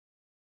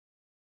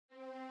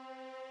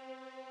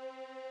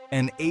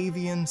An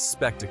avian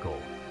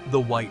spectacle, the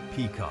white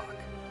peacock.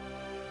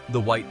 The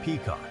white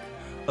peacock,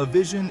 a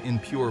vision in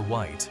pure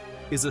white,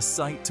 is a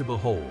sight to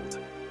behold.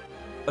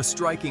 A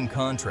striking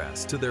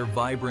contrast to their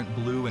vibrant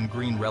blue and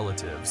green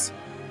relatives,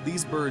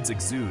 these birds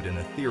exude an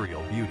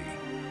ethereal beauty.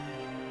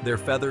 Their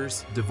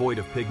feathers, devoid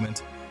of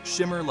pigment,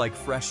 shimmer like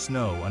fresh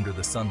snow under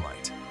the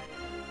sunlight.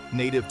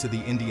 Native to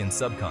the Indian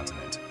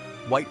subcontinent,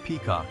 white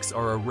peacocks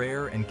are a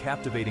rare and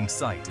captivating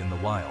sight in the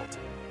wild.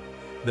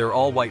 Their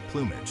all-white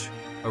plumage,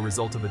 a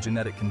result of a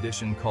genetic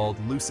condition called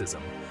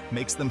Leucism,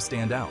 makes them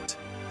stand out.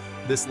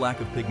 This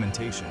lack of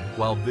pigmentation,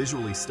 while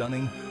visually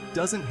stunning,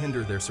 doesn't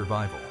hinder their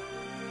survival.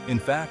 In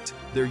fact,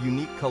 their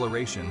unique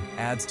coloration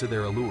adds to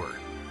their allure,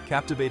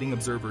 captivating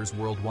observers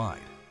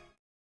worldwide.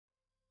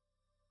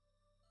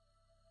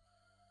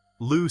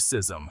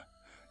 Leucism,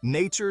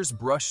 nature's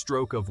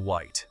brushstroke of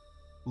white.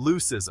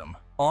 Leucism,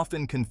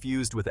 often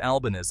confused with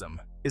albinism,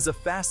 is a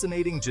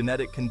fascinating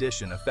genetic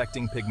condition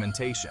affecting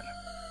pigmentation.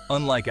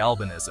 Unlike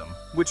albinism,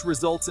 which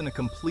results in a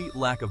complete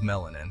lack of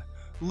melanin,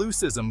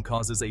 leucism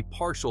causes a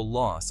partial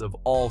loss of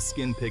all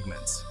skin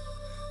pigments.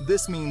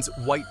 This means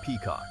white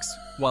peacocks,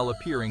 while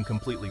appearing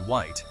completely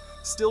white,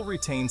 still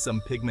retain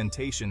some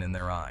pigmentation in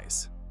their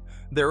eyes.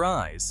 Their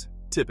eyes,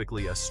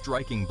 typically a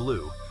striking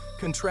blue,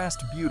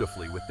 contrast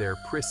beautifully with their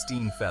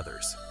pristine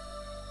feathers.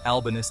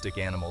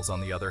 Albinistic animals, on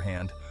the other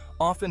hand,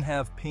 often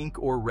have pink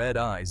or red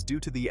eyes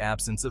due to the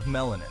absence of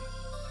melanin.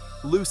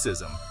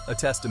 Leucism, a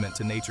testament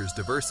to nature's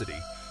diversity,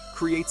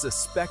 creates a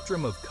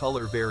spectrum of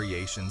color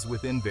variations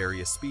within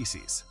various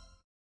species.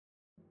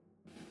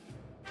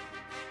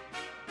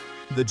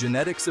 The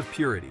genetics of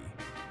purity,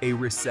 a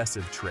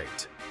recessive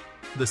trait.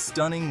 The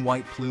stunning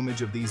white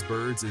plumage of these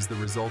birds is the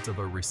result of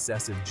a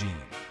recessive gene.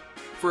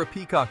 For a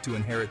peacock to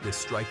inherit this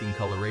striking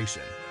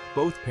coloration,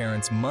 both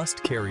parents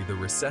must carry the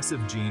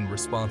recessive gene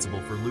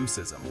responsible for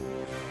leucism.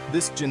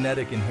 This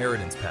genetic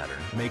inheritance pattern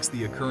makes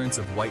the occurrence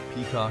of white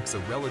peacocks a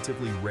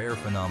relatively rare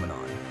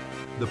phenomenon.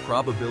 The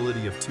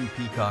probability of two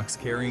peacocks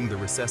carrying the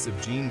recessive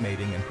gene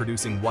mating and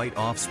producing white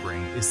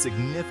offspring is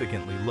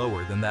significantly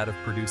lower than that of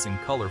producing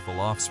colorful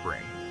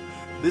offspring.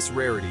 This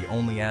rarity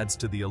only adds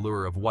to the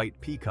allure of white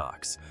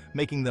peacocks,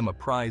 making them a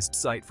prized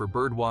sight for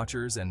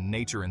birdwatchers and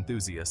nature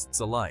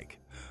enthusiasts alike.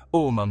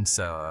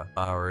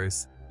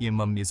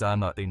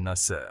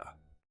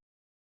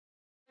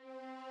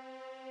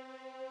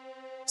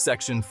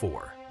 Section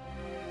 4.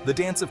 The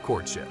Dance of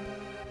Courtship,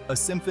 a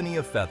Symphony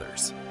of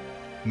Feathers.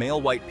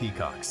 Male white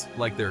peacocks,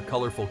 like their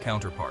colorful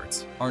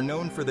counterparts, are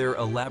known for their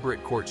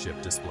elaborate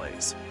courtship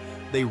displays.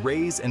 They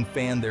raise and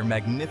fan their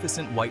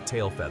magnificent white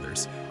tail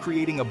feathers,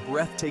 creating a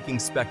breathtaking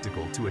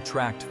spectacle to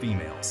attract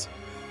females.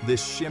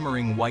 This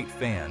shimmering white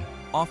fan,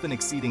 often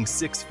exceeding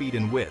 6 feet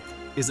in width,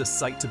 is a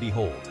sight to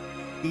behold.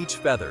 Each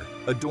feather,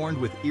 adorned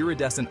with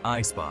iridescent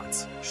eye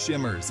spots,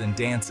 shimmers and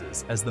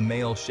dances as the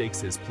male shakes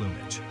his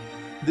plumage.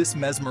 This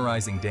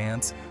mesmerizing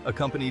dance,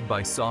 accompanied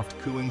by soft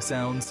cooing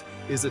sounds,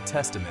 is a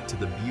testament to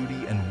the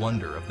beauty and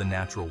wonder of the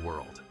natural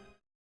world.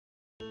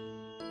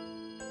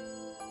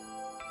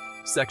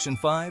 Section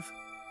 5.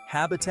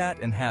 Habitat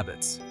and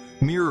habits,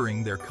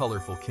 mirroring their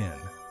colorful kin.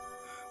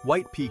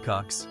 White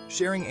peacocks,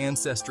 sharing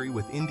ancestry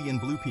with Indian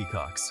blue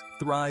peacocks,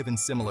 thrive in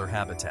similar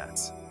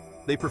habitats.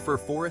 They prefer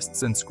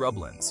forests and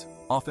scrublands,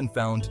 often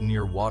found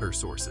near water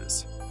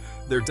sources.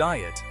 Their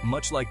diet,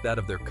 much like that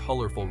of their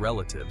colorful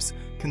relatives,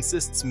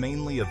 consists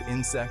mainly of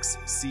insects,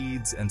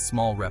 seeds, and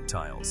small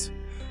reptiles.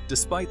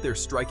 Despite their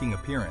striking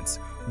appearance,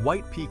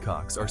 white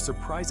peacocks are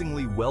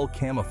surprisingly well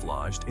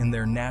camouflaged in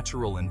their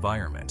natural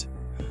environment.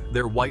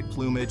 Their white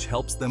plumage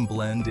helps them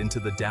blend into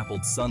the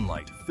dappled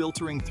sunlight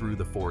filtering through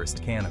the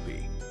forest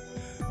canopy.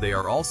 They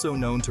are also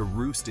known to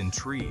roost in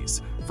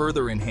trees,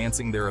 further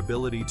enhancing their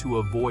ability to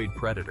avoid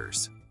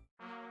predators.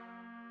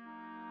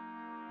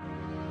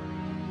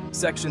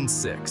 Section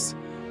 6.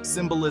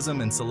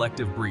 Symbolism and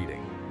Selective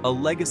Breeding, a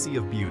Legacy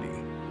of Beauty.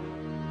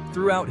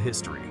 Throughout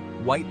history,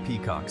 white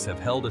peacocks have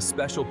held a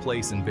special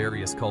place in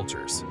various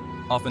cultures.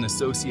 Often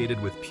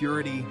associated with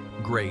purity,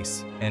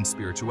 grace, and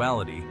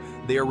spirituality,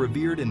 they are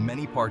revered in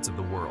many parts of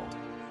the world.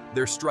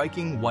 Their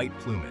striking white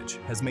plumage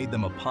has made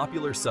them a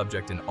popular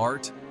subject in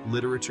art,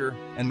 literature,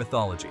 and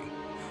mythology.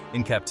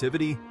 In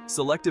captivity,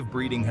 selective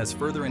breeding has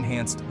further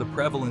enhanced the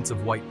prevalence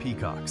of white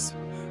peacocks.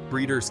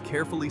 Breeders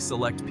carefully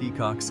select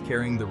peacocks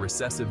carrying the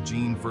recessive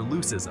gene for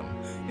leucism,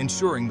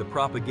 ensuring the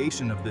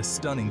propagation of this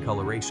stunning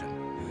coloration.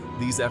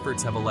 These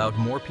efforts have allowed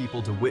more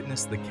people to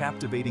witness the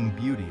captivating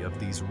beauty of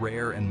these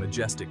rare and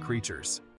majestic creatures.